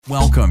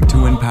Welcome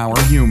to Empower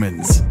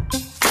Humans.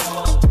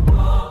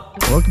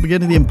 Welcome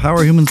again to the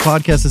Empower Humans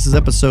podcast. This is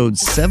episode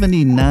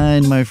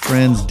 79, my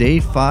friends, day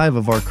 5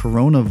 of our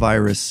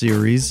coronavirus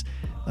series.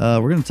 We're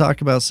going to talk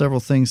about several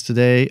things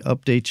today,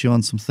 update you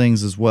on some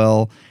things as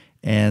well.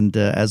 And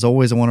as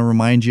always, I want to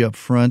remind you up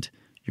front,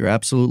 you're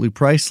absolutely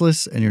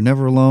priceless and you're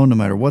never alone, no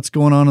matter what's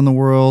going on in the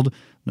world.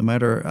 No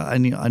matter, I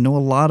know a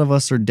lot of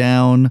us are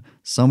down.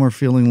 Some are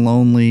feeling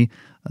lonely.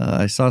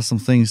 I saw some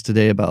things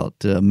today about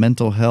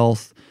mental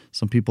health.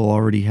 Some people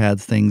already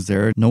had things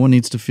there. No one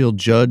needs to feel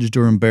judged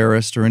or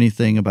embarrassed or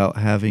anything about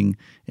having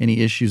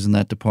any issues in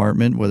that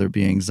department, whether it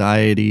be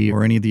anxiety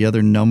or any of the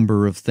other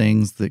number of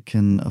things that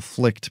can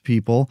afflict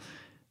people.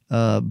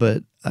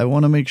 But I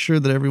want to make sure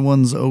that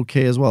everyone's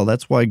okay as well.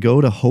 That's why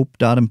go to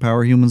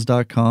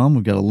hope.empowerhumans.com.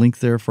 We've got a link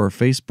there for our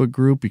Facebook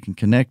group. You can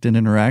connect and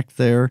interact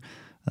there.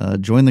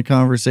 Join the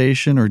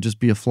conversation or just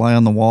be a fly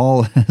on the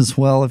wall as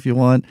well if you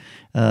want.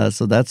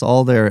 So that's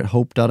all there at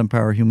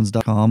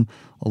hope.empowerhumans.com,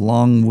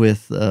 along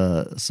with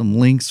some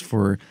links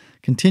for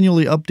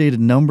continually updated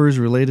numbers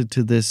related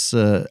to this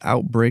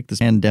outbreak, this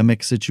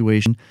pandemic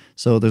situation.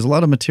 So there's a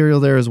lot of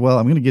material there as well.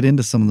 I'm going to get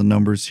into some of the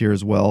numbers here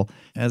as well.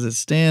 As it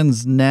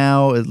stands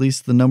now, at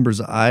least the numbers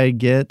I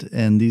get,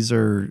 and these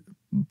are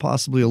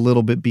possibly a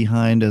little bit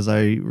behind as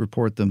I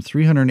report them,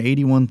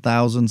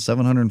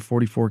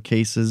 381,744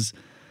 cases,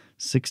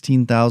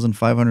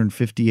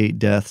 16,558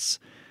 deaths.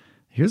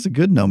 Here's a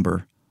good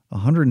number.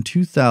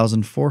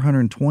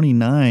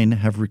 102,429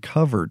 have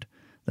recovered.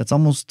 That's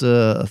almost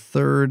a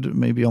third,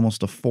 maybe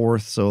almost a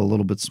fourth, so a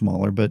little bit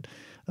smaller, but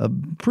a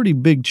pretty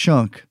big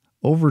chunk.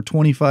 Over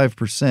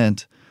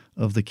 25%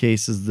 of the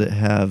cases that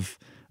have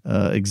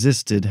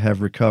existed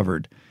have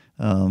recovered.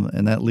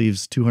 And that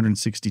leaves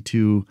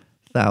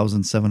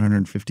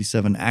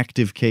 262,757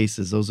 active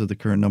cases. Those are the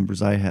current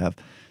numbers I have.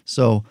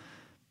 So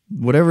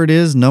whatever it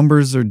is,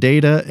 numbers are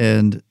data,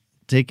 and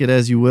take it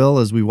as you will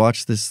as we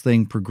watch this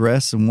thing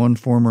progress in one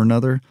form or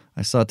another.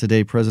 I saw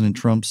today President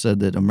Trump said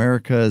that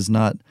America is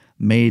not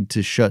made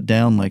to shut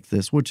down like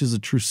this, which is a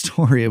true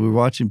story. We're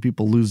watching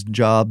people lose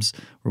jobs.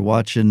 We're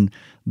watching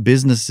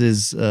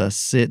businesses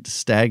sit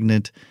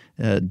stagnant,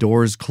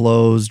 doors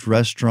closed,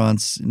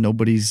 restaurants,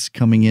 nobody's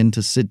coming in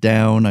to sit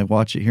down. I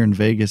watch it here in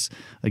Vegas.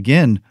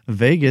 Again,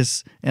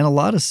 Vegas and a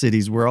lot of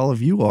cities where all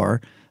of you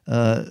are,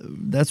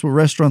 that's what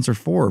restaurants are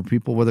for.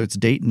 People, whether it's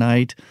date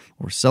night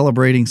or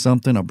celebrating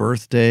something, a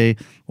birthday,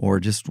 or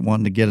just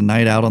wanting to get a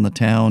night out on the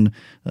town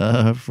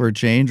for a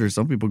change, or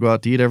some people go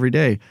out to eat every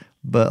day.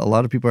 But a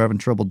lot of people are having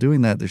trouble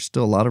doing that. There's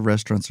still a lot of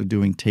restaurants are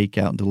doing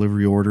takeout and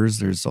delivery orders.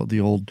 There's all the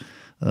old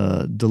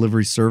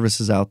delivery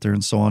services out there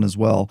and so on as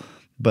well.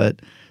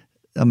 But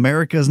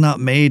America is not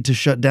made to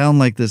shut down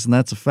like this, and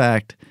that's a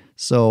fact.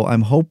 So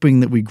I'm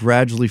hoping that we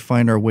gradually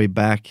find our way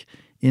back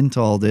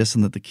into all this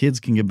and that the kids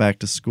can get back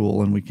to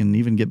school and we can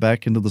even get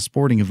back into the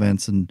sporting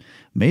events and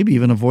maybe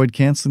even avoid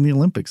canceling the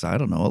Olympics. I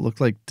don't know. It looked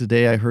like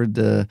today I heard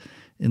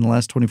in the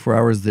last 24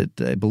 hours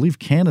that I believe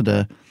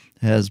Canada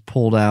has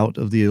pulled out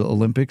of the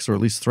Olympics, or at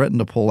least threatened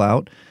to pull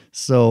out.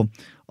 So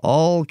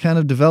all kind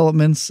of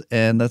developments,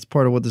 and that's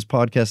part of what this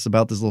podcast is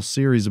about, this little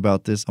series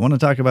about this. I want to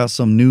talk about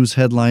some news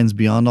headlines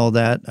beyond all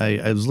that.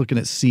 I was looking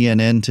at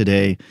CNN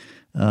today,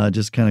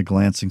 just kind of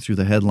glancing through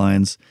the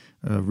headlines,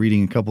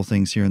 reading a couple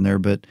things here and there,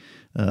 but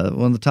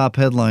one of the top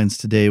headlines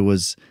today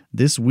was,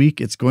 "This week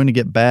it's going to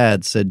get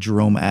bad," said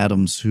Jerome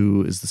Adams,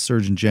 who is the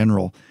Surgeon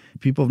General.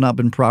 People have not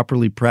been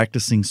properly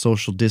practicing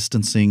social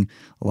distancing.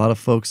 A lot of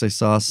folks, I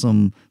saw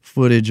some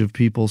footage of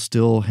people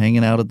still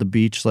hanging out at the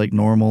beach like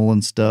normal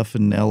and stuff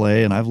in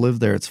LA, and I've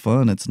lived there. It's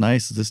fun. It's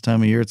nice. This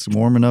time of year, it's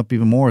warming up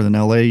even more than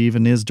LA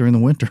even is during the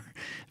winter.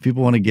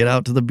 People want to get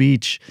out to the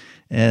beach.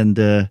 And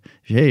hey,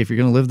 if you're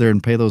going to live there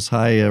and pay those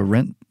high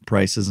rent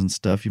prices and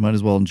stuff, you might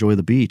as well enjoy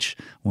the beach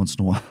once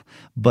in a while.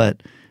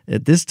 But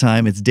at this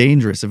time, it's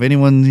dangerous. If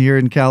anyone here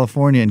in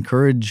California,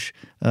 encourage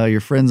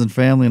your friends and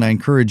family, and I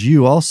encourage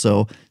you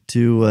also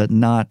to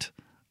not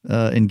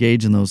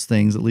engage in those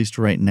things, at least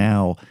right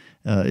now.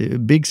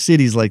 Big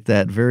cities like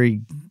that,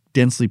 very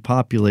densely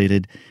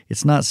populated,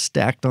 it's not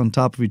stacked on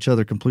top of each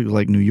other completely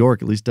like New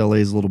York. At least LA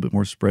is a little bit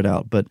more spread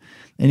out. But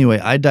anyway,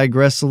 I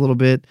digress a little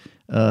bit.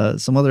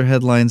 Some other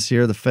headlines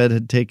here. The Fed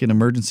had taken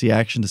emergency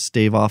action to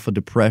stave off a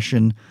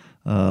depression,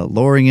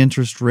 lowering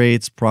interest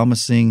rates,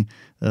 promising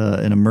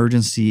an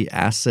emergency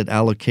asset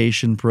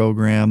allocation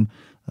program.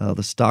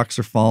 The stocks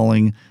are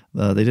falling.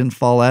 They didn't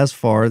fall as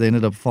far. They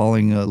ended up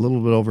falling a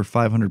little bit over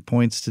 500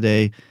 points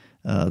today.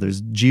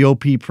 There's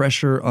GOP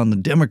pressure on the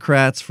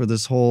Democrats for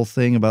this whole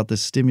thing about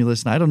this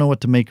stimulus. And I don't know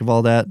what to make of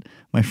all that.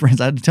 My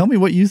friends, tell me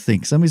what you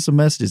think. Send me some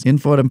messages.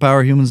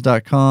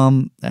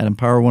 info@empowerhumans.com, at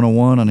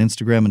Empower101 on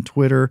Instagram and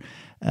Twitter.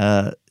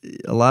 A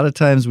lot of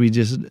times we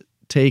just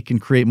take and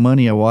create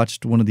money. I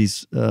watched one of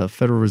these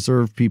Federal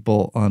Reserve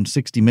people on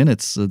 60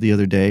 Minutes the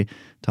other day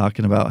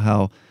talking about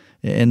how,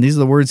 and these are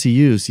the words he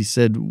used. He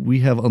said, "We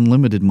have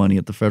unlimited money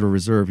at the Federal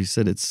Reserve." He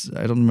said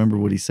I don't remember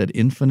what he said,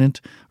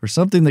 infinite or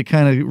something that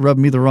kind of rubbed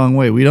me the wrong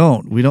way. We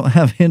don't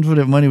have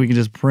infinite money we can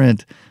just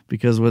print,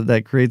 because what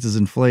that creates is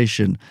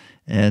inflation.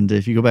 And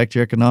if you go back to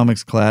your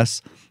economics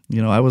class,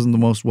 I wasn't the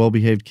most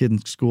well-behaved kid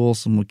in school.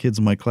 Some of the kids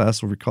in my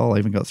class will recall I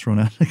even got thrown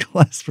out of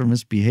class for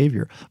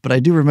misbehavior. But I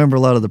do remember a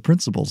lot of the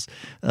principals,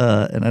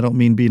 and I don't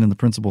mean being in the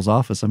principal's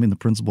office. I mean the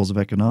principles of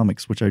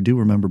economics, which I do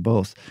remember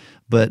both.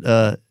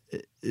 But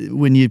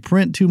when you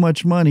print too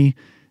much money,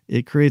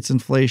 it creates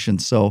inflation.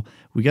 So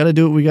we got to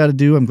do what we got to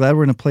do. I'm glad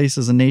we're in a place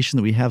as a nation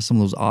that we have some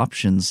of those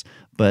options.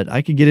 But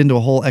I could get into a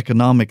whole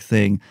economic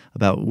thing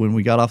about when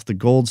we got off the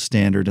gold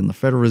standard and the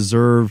Federal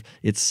Reserve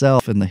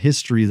itself and the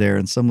history there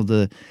and some of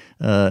the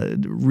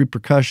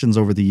repercussions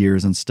over the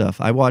years and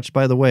stuff. I watched,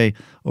 by the way,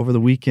 over the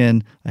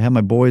weekend, I had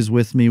my boys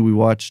with me. We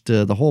watched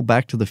the whole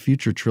Back to the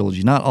Future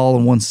trilogy, not all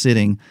in one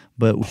sitting,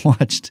 but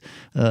watched,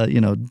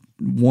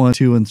 1,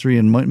 2, and 3.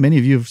 And many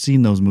of you have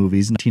seen those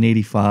movies,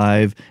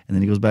 1985, and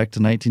then he goes back to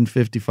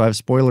 1955.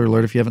 Spoiler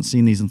alert if you haven't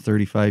seen these in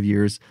 35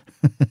 years.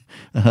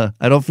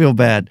 I don't feel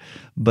bad,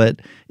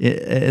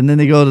 and then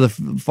they go to the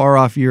far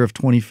off year of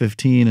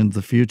 2015 into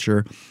the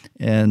future,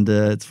 and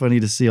it's funny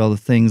to see all the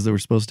things that were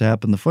supposed to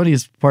happen. The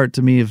funniest part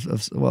to me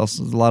there's a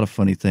lot of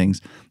funny things.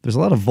 There's a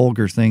lot of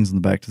vulgar things in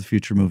the Back to the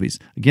Future movies.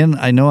 Again,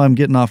 I know I'm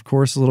getting off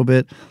course a little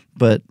bit,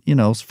 but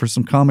for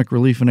some comic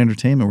relief and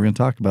entertainment, we're going to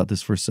talk about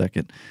this for a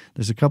second.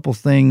 There's a couple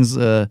things,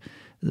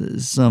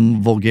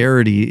 some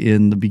vulgarity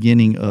in the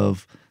beginning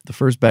of the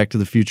first Back to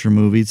the Future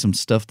movie, some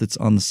stuff that's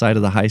on the side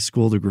of the high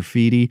school, the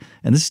graffiti.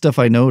 And this stuff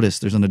I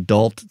noticed. There's an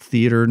adult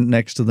theater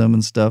next to them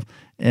and stuff.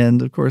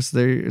 And, of course,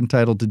 they're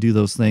entitled to do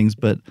those things.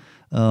 But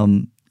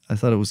I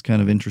thought it was kind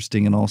of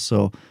interesting. And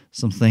also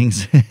some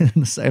things,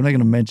 I'm not going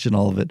to mention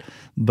all of it.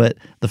 But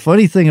the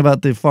funny thing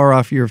about the far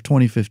off year of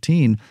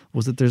 2015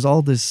 was that there's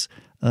all this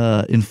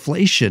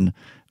inflation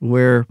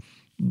where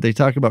they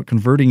talk about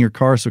converting your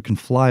car so it can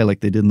fly like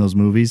they did in those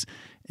movies.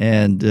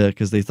 And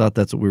because they thought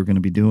that's what we were going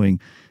to be doing.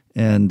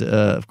 And,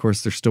 of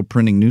course, they're still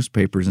printing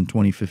newspapers in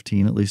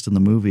 2015, at least in the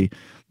movie.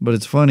 But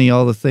it's funny,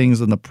 all the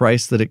things and the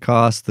price that it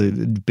costs.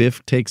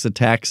 Biff takes a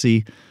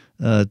taxi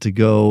to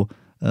go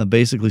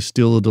basically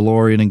steal a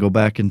DeLorean and go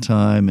back in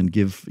time and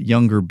give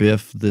younger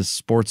Biff this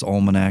sports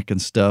almanac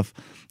and stuff.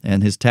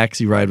 And his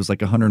taxi ride was like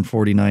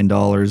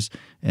 $149.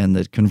 And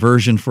the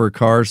conversion for a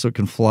car so it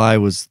can fly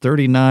was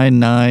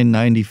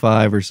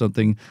 $39,995 or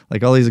something.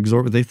 Like all these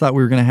exorbitant. They thought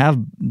we were going to have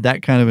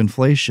that kind of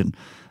inflation.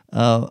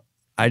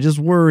 I just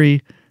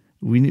worry.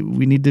 We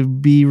need to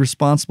be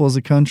responsible as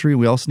a country.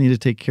 We also need to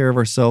take care of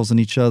ourselves and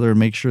each other and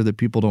make sure that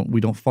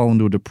we don't fall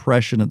into a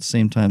depression at the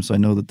same time. So I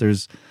know that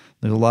there's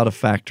a lot of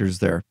factors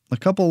there. A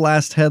couple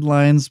last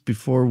headlines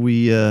before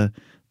we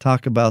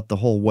talk about the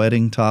whole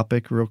wedding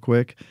topic real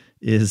quick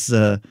is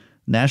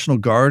National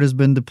Guard has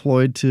been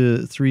deployed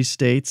to 3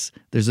 states.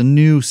 There's a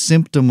new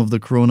symptom of the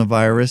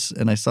coronavirus,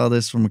 and I saw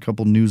this from a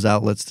couple news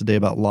outlets today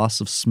about loss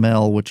of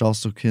smell, which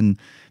also can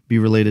be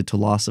related to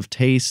loss of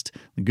taste.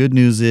 The good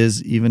news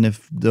is, even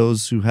if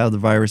those who have the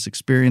virus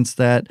experience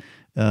that,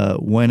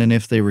 when and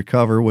if they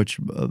recover, which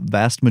a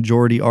vast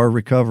majority are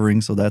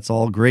recovering, so that's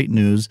all great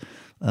news,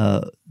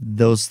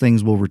 those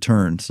things will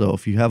return. So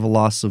if you have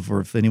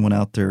or if anyone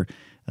out there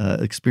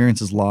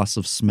experiences loss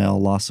of smell,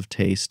 loss of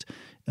taste,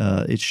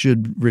 it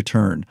should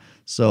return.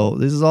 So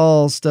this is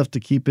all stuff to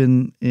keep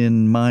in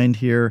mind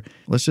here.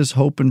 Let's just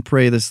hope and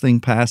pray this thing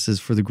passes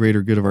for the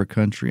greater good of our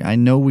country. I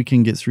know we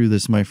can get through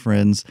this, my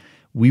friends.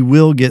 We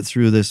will get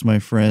through this, my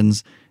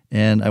friends.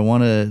 And I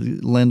want to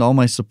lend all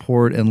my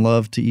support and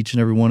love to each and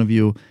every one of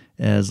you,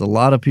 as a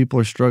lot of people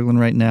are struggling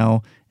right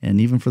now. And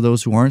even for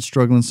those who aren't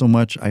struggling so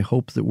much, I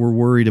hope that we're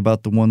worried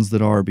about the ones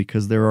that are,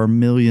 because there are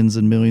millions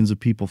and millions of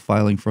people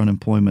filing for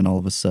unemployment all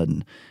of a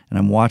sudden. And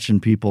I'm watching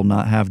people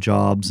not have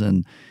jobs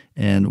and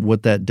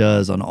what that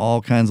does on all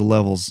kinds of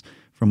levels,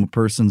 from a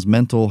person's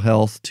mental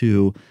health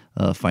to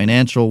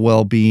financial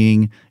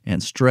well-being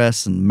and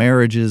stress and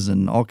marriages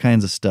and all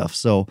kinds of stuff.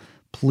 So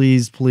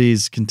please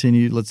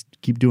continue. Let's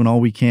keep doing all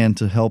we can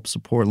to help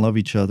support and love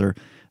each other.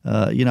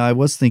 I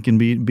was thinking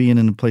being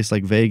in a place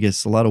like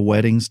Vegas, a lot of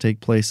weddings take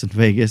place in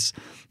Vegas,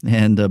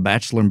 and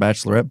bachelor and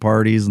bachelorette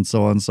parties and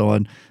so on and so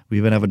on. We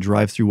even have a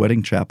drive-through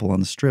wedding chapel on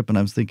the Strip, and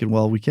I was thinking,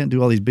 well, we can't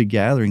do all these big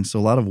gatherings, so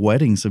a lot of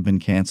weddings have been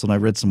canceled. I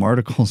read some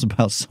articles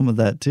about some of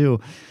that too,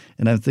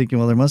 and I'm thinking,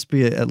 well, there must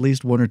be at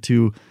least 1 or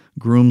 2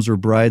 grooms or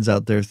brides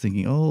out there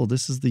thinking, oh,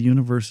 this is the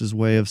universe's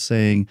way of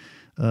saying,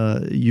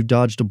 you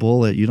dodged a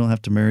bullet. You don't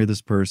have to marry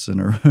this person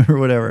or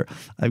whatever.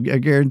 I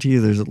guarantee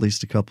you there's at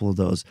least a couple of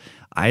those.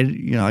 I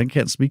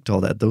can't speak to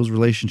all that. Those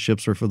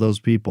relationships are for those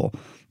people.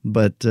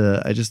 But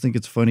I just think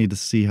it's funny to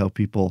see how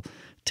people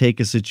take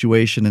a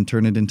situation and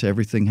turn it into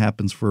everything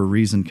happens for a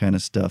reason kind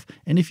of stuff.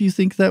 And if you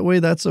think that way,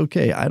 that's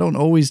okay. I don't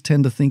always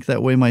tend to think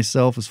that way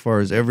myself as far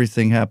as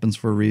everything happens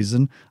for a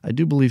reason. I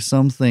do believe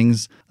some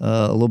things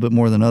a little bit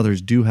more than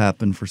others do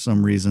happen for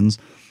some reasons.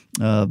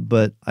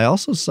 But I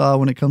also saw,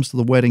 when it comes to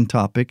the wedding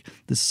topic,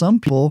 that some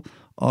people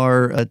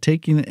are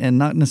taking and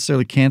not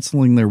necessarily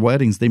canceling their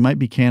weddings. They might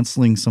be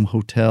canceling some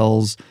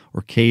hotels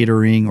or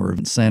catering or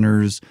event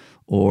centers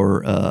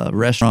or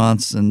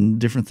restaurants and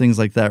different things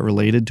like that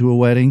related to a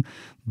wedding.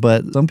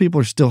 But some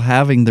people are still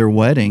having their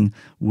wedding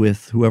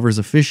with whoever's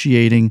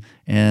officiating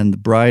and the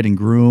bride and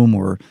groom,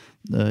 or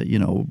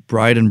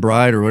bride and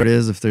bride or what it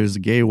is, if there's a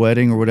gay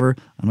wedding or whatever.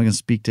 I'm not going to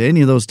speak to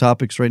any of those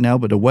topics right now,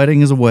 but a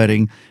wedding is a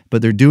wedding,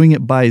 but they're doing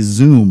it by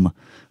Zoom,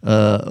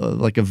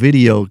 like a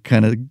video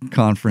kind of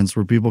conference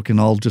where people can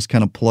all just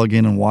kind of plug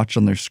in and watch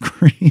on their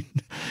screen.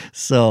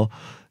 So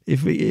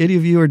if any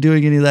of you are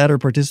doing any of that or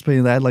participating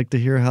in that, I'd like to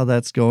hear how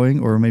that's going,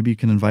 or maybe you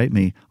can invite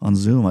me on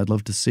Zoom. I'd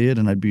love to see it,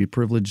 and I'd be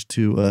privileged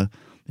to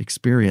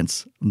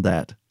experience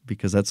that,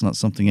 because that's not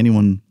something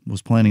anyone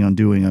was planning on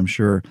doing, I'm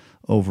sure,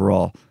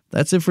 overall.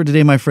 That's it for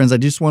today, my friends. I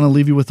just want to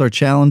leave you with our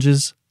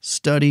challenges.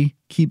 Study,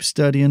 keep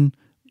studying.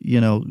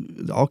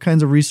 All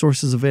kinds of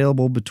resources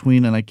available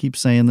between, and I keep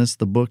saying this,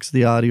 the books,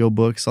 the audio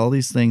books, all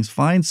these things.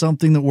 Find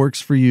something that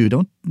works for you.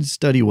 Don't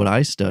study what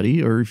I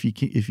study, or if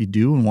you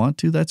do and want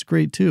to, that's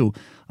great too.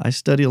 I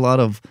study a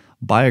lot of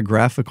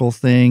biographical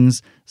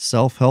things,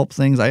 self-help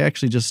things. I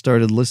actually just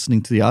started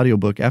listening to the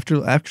audiobook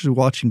after actually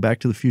watching Back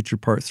to the Future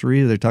Part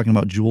 3. They're talking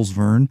about Jules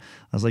Verne.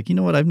 I was like, you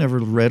know what? I've never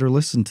read or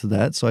listened to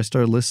that. So I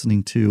started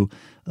listening to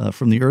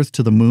From the Earth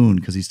to the Moon,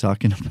 because he's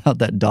talking about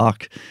that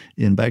doc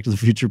in Back to the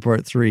Future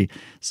Part 3.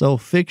 So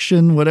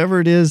fiction, whatever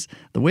it is,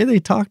 the way they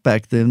talk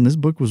back then, this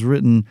book was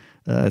written,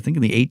 I think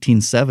in the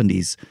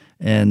 1870s,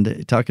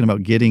 and talking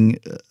about getting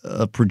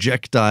a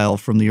projectile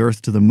from the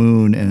Earth to the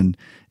Moon and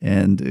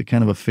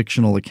kind of a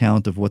fictional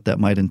account of what that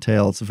might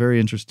entail. It's a very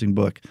interesting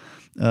book.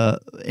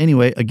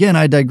 Anyway, again,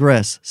 I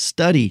digress.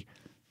 Study.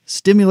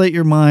 Stimulate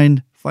your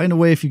mind. Find a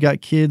way, if you got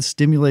kids,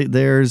 stimulate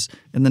theirs.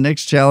 And the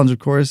next challenge, of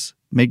course,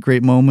 make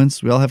great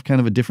moments. We all have kind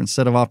of a different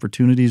set of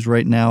opportunities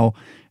right now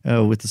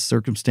with the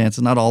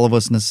circumstances. Not all of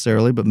us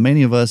necessarily, but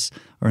many of us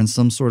are in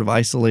some sort of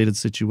isolated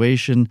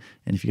situation.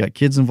 And if you got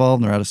kids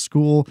involved and they're out of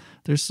school,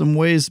 there's some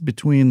ways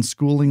between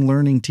schooling,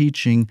 learning,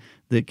 teaching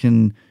that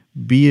can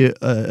be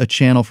a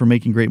channel for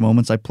making great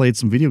moments. I played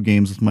some video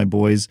games with my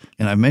boys,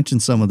 and I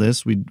mentioned some of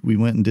this. We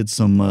went and did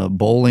some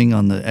bowling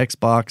on the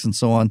Xbox and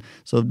so on.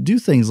 So do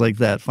things like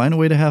that. Find a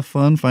way to have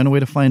fun. Find a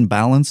way to find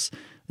balance.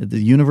 The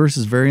universe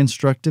is very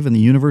instructive, and the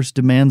universe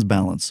demands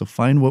balance. So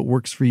find what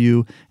works for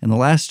you. And the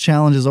last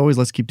challenge is always,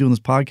 let's keep doing this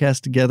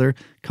podcast together.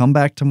 Come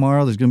back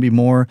tomorrow. There's going to be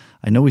more.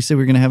 I know we said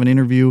we were going to have an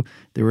interview.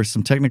 There were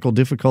some technical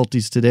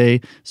difficulties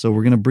today, so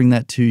we're going to bring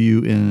that to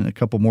you in a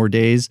couple more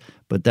days.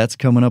 But that's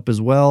coming up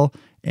as well.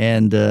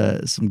 And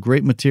some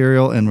great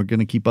material, and we're going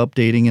to keep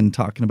updating and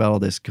talking about all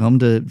this. Come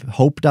to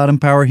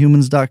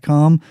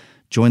hope.empowerhumans.com,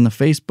 join the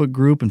Facebook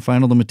group, and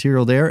find all the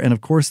material there. And,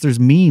 of course, there's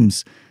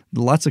memes.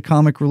 Lots of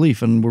comic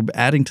relief, and we're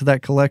adding to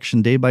that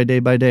collection day by day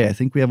by day. I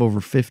think we have over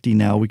 50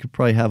 now. We could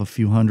probably have a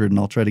few hundred, and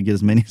I'll try to get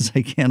as many as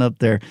I can up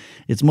there.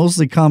 It's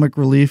mostly comic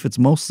relief. It's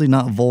mostly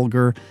not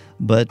vulgar,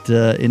 but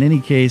in any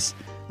case,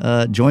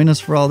 join us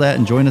for all that,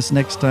 and join us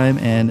next time.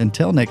 And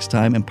until next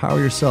time, empower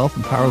yourself,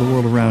 empower the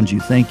world around you.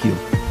 Thank you.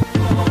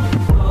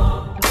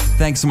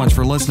 Thanks so much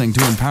for listening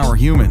to Empower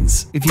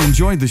Humans. If you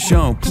enjoyed the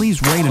show,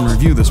 please rate and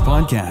review this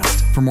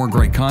podcast. For more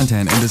great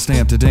content and to stay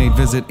up to date,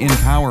 visit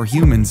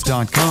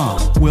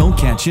empowerhumans.com. We'll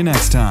catch you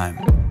next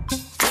time.